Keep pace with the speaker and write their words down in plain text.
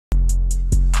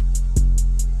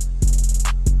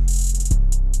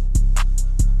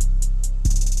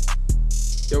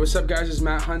what's up guys, it's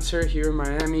Matt Hunter here in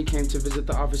Miami. Came to visit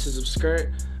the offices of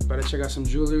SKRT. About to check out some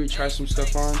jewelry, try some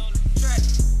stuff on.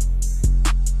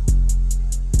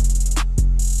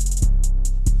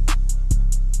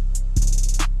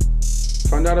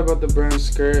 Found out about the brand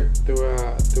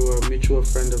SKRT through a mutual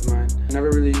friend of mine. I never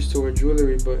really used to wear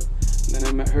jewelry, but then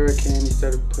I met Hurricane. He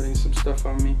started putting some stuff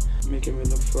on me, making me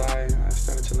look fly, and I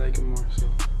started to like it more. So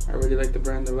I really like the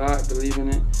brand a lot, I believe in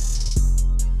it.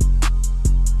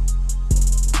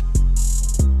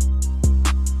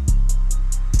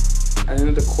 I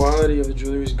think the quality of the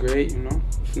jewelry is great, you know.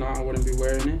 If not, I wouldn't be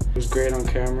wearing it. It was great on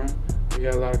camera. I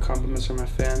got a lot of compliments from my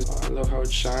fans. I love how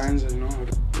it shines, and you know,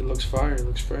 it looks fire, it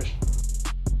looks fresh.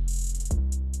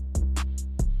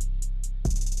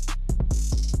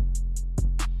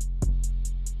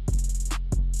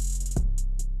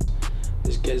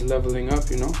 This guy's leveling up,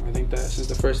 you know. I think that since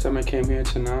the first time I came here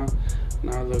to now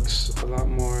it looks a lot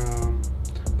more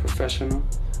professional.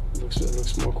 It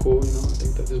looks more cool, you know. I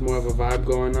think that there's more of a vibe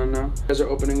going on now. You guys are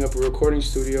opening up a recording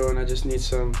studio, and I just need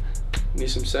some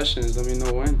sessions. Let me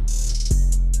know when.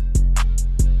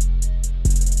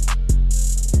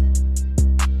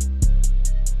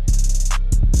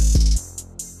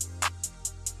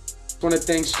 I want to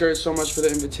thank SKRT so much for the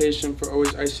invitation, for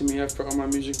always icing me up for all my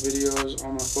music videos,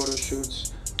 all my photo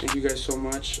shoots. Thank you guys so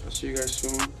much. I'll see you guys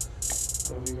soon.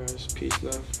 Love you guys. Peace,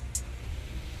 love.